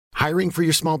Hiring for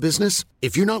your small business?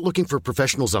 If you're not looking for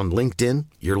professionals on LinkedIn,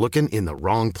 you're looking in the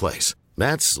wrong place.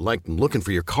 That's like looking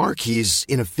for your car keys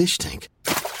in a fish tank.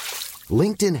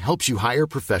 LinkedIn helps you hire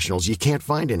professionals you can't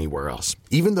find anywhere else,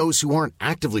 even those who aren't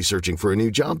actively searching for a new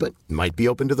job but might be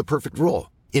open to the perfect role.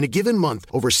 In a given month,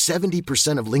 over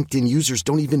 70% of LinkedIn users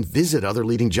don't even visit other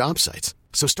leading job sites.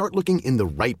 So start looking in the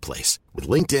right place. With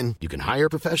LinkedIn, you can hire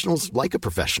professionals like a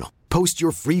professional. Post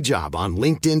your free job on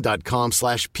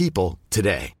linkedin.com/people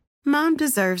today. Mom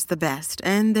deserves the best,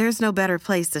 and there's no better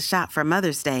place to shop for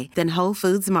Mother's Day than Whole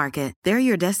Foods Market. They're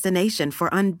your destination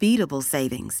for unbeatable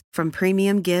savings, from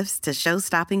premium gifts to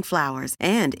show-stopping flowers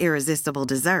and irresistible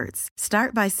desserts.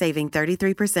 Start by saving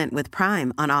 33% with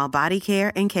Prime on all body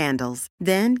care and candles.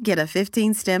 Then get a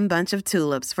 15-stem bunch of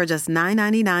tulips for just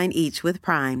 $9.99 each with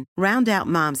Prime. Round out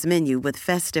Mom's menu with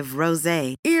festive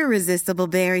rosé, irresistible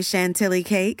berry chantilly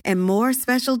cake, and more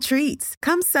special treats.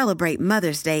 Come celebrate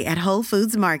Mother's Day at Whole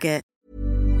Foods Market.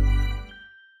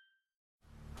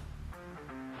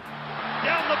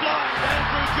 Down the blind,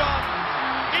 Andrew John.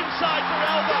 Inside for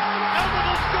Albert. Albert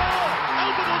will score.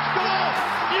 Albert will score.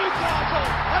 Newcastle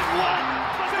have won.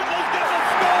 Fiddler's going to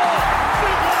score.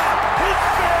 Fiddler, it's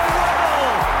farewell.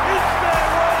 It's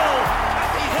farewell.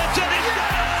 He hits it. He's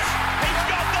got it. He's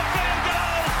got the field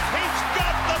goal. He's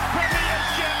got the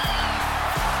premiership.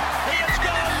 He has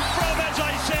gone from, as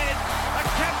I said, a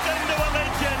captain to a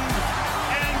legend,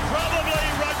 and probably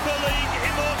rugby league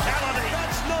immortality.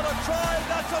 That's not a try.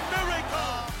 That's a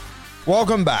miracle.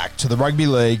 Welcome back to the Rugby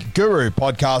League Guru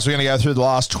podcast. We're going to go through the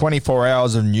last 24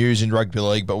 hours of news in rugby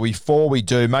league, but before we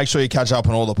do, make sure you catch up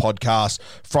on all the podcasts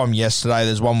from yesterday.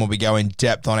 There's one where we go in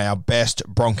depth on our best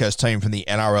Broncos team from the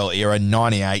NRL era,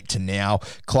 98 to now.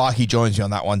 Clarkey joins me on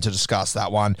that one to discuss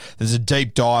that one. There's a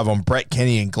deep dive on Brett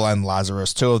Kenny and Glenn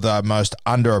Lazarus, two of the most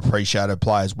underappreciated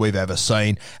players we've ever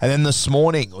seen. And then this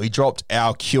morning, we dropped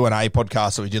our Q&A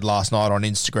podcast that we did last night on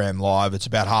Instagram Live. It's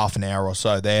about half an hour or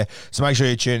so there, so make sure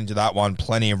you tune into that one.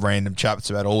 Plenty of random chats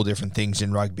about all different things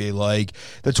in rugby league.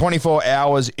 The 24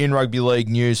 hours in rugby league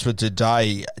news for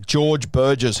today. George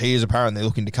Burgess, he is apparently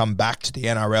looking to come back to the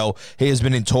NRL. He has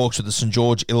been in talks with the St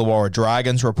George Illawarra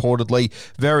Dragons, reportedly.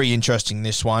 Very interesting,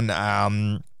 this one.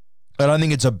 I don't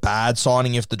think it's a bad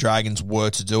signing if the Dragons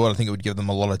were to do it. I think it would give them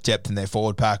a lot of depth in their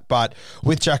forward pack. But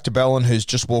with Jack de Belin, who's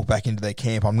just walked back into their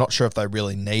camp, I'm not sure if they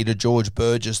really need a George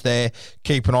Burgess there.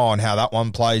 Keep an eye on how that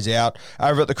one plays out.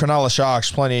 Over at the Cronulla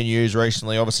Sharks, plenty of news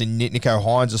recently. Obviously, Nico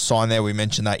Hines has signed there. We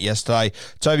mentioned that yesterday.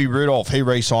 Toby Rudolph, he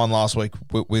re-signed last week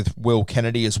with Will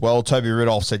Kennedy as well. Toby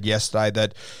Rudolph said yesterday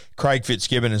that Craig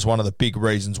Fitzgibbon is one of the big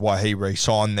reasons why he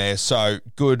re-signed there. So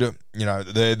good,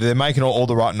 they're making all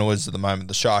the right noises at the moment,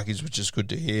 the Sharkies, which is good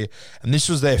to hear. And this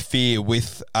was their fear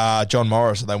with John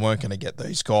Morris, that they weren't going to get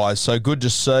these guys. So good to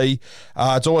see.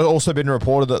 It's also been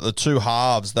reported that the two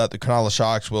halves that the Cronulla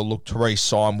Sharks will look to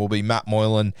re-sign will be Matt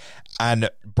Moylan and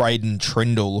Braden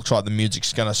Trindle. Looks like the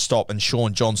music's going to stop and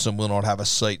Sean Johnson will not have a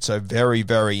seat. So very,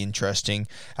 very interesting.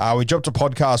 We dropped a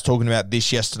podcast talking about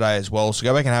this yesterday as well, so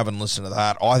go back and have a listen to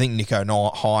that. I think Nico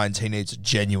Hines, he needs a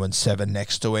genuine 7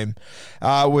 next to him.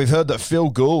 We've heard that Phil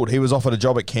Gould, he was offered a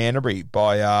job at Canterbury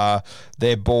by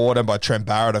their board and by Trent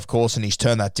Barrett, of course, and he's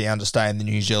turned that down to stay in the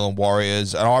New Zealand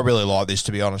Warriors. And I really like this,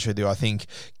 to be honest with you. I think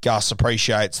Gus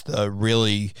appreciates the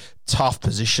really tough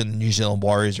position the New Zealand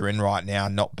Warriors are in right now,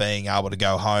 not being able to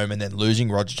go home and then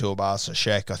losing Roger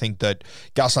Tuivasa-Sheck. I think that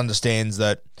Gus understands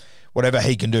that whatever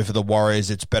he can do for the Warriors,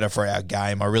 it's better for our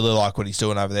game. I really like what he's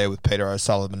doing over there with Peter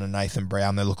O'Sullivan and Nathan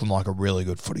Brown. They're looking like a really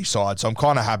good footy side. So I'm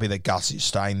kind of happy that Gus is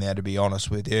staying there, to be honest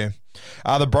with you.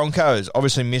 The Broncos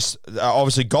obviously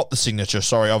got the signature,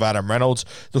 of Adam Reynolds.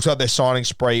 Looks like their signing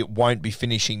spree won't be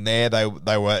finishing there.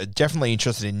 They were definitely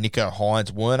interested in Nico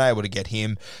Hines, weren't able to get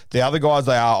him. The other guys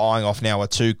they are eyeing off now are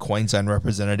two Queensland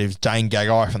representatives, Dane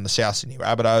Gagai from the South Sydney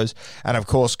Rabbitohs, and of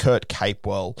course Kurt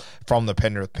Capewell from the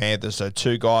Penrith Panthers. So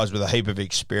two guys with a heap of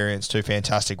experience, two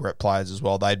fantastic rep players as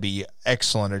well. They'd be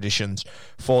excellent additions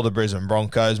for the Brisbane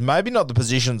Broncos. Maybe not the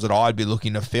positions that I'd be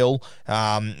looking to fill,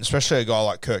 especially a guy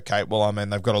like Kurt Capewell. I mean,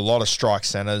 they've got a lot of strike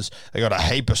centres. They've got a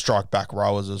heap of strike back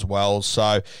rowers as well.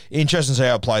 So interesting to see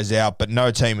how it plays out, but no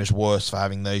team is worse for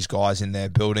having these guys in their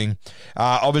building.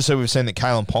 Obviously, we've seen that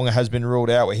Kalen Ponga has been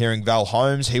ruled out. We're hearing Val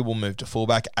Holmes, he will move to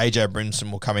fullback. AJ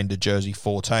Brimson will come into jersey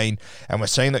 14. And we're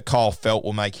seeing that Kyle Felt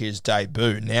will make his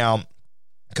debut. Now,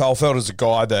 Caulfield is a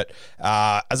guy that,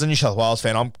 as a New South Wales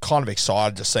fan, I'm kind of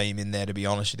excited to see him in there, to be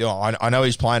honest with you. I know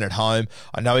he's playing at home.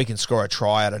 I know he can score a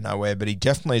try out of nowhere, but he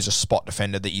definitely is a spot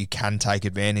defender that you can take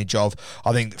advantage of.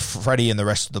 I think Freddie and the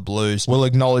rest of the Blues will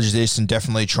acknowledge this and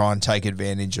definitely try and take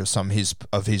advantage of some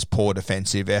of his poor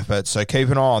defensive efforts. So keep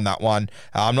an eye on that one.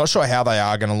 I'm not sure how they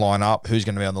are going to line up, who's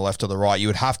going to be on the left or the right. You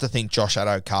would have to think Josh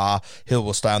Addo-Carr, Hill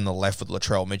will stay on the left with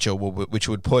Latrell Mitchell, which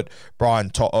would put Brian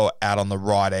To'o out on the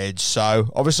right edge. So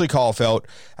obviously Caulfield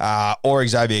or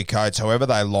Xavier Coates, however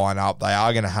they line up, they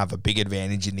are going to have a big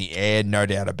advantage in the air, no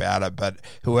doubt about it. But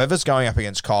whoever's going up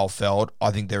against Caulfield,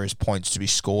 I think there is points to be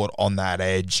scored on that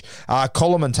edge.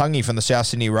 Koloamatangi from the South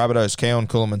Sydney Rabbitohs, Keon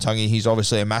Koloamatangi, he's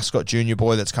obviously a mascot junior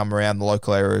boy that's come around the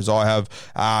local area as I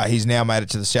have. He's now made it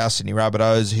to the South Sydney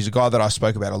Rabbitohs. He's a guy that I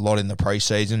spoke about a lot in the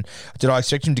preseason. Did I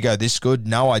expect him to go this good?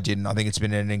 No, I didn't. I think it's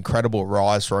been an incredible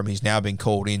rise for him. He's now been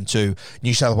called into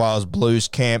New South Wales Blues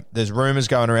camp. There's rumours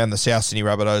going around the South Sydney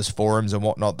Rabbitohs forums and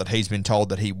whatnot that he's been told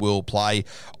that he will play.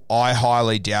 I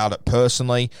highly doubt it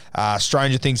personally.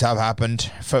 Stranger things have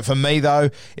happened. For me, though,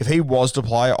 if he was to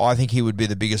play, I think he would be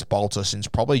the biggest bolter since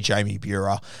probably Jamie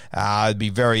Buhrer. I'd be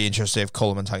very interested if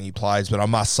Koloamatangi plays, but I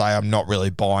must say I'm not really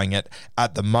buying it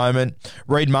at the moment.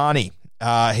 Reed Mahoney.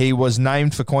 He was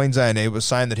named for Queensland. He was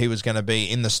saying that he was going to be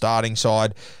in the starting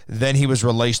side. Then he was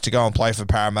released to go and play for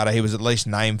Parramatta. He was at least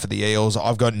named for the Eels.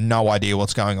 I've got no idea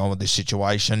what's going on with this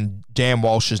situation. Dan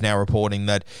Walsh is now reporting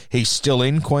that he's still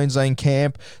in Queensland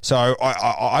camp. So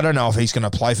I don't know if he's going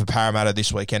to play for Parramatta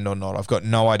this weekend or not. I've got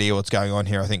no idea what's going on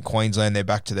here. I think Queensland, they're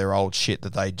back to their old shit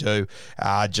that they do,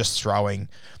 just throwing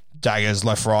daggers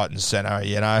left, right and centre,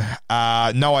 you know.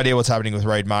 No idea what's happening with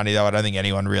Reed Mahoney, though. I don't think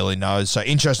anyone really knows. So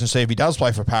interesting to see if he does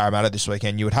play for Parramatta this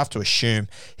weekend. You would have to assume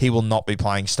he will not be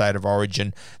playing State of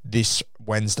Origin this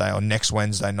Wednesday or next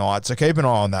Wednesday night. So keep an eye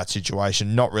on that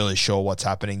situation. Not really sure what's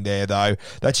happening there, though.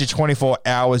 That's your 24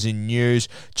 hours in news.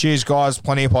 Cheers, guys.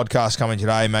 Plenty of podcasts coming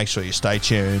today. Make sure you stay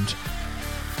tuned.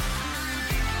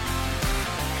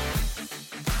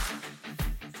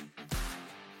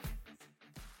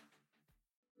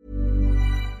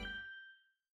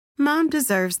 Mom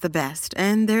deserves the best,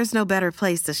 and there's no better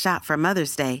place to shop for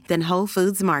Mother's Day than Whole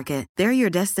Foods Market. They're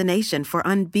your destination for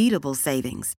unbeatable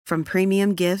savings, from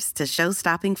premium gifts to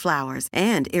show-stopping flowers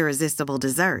and irresistible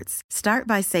desserts. Start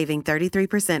by saving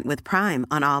 33% with Prime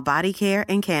on all body care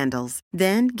and candles.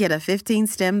 Then get a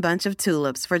 15-stem bunch of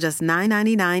tulips for just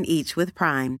 $9.99 each with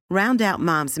Prime. Round out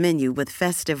Mom's menu with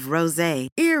festive rosé,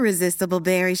 irresistible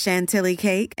berry chantilly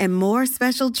cake, and more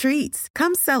special treats.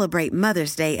 Come celebrate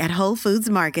Mother's Day at Whole Foods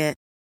Market.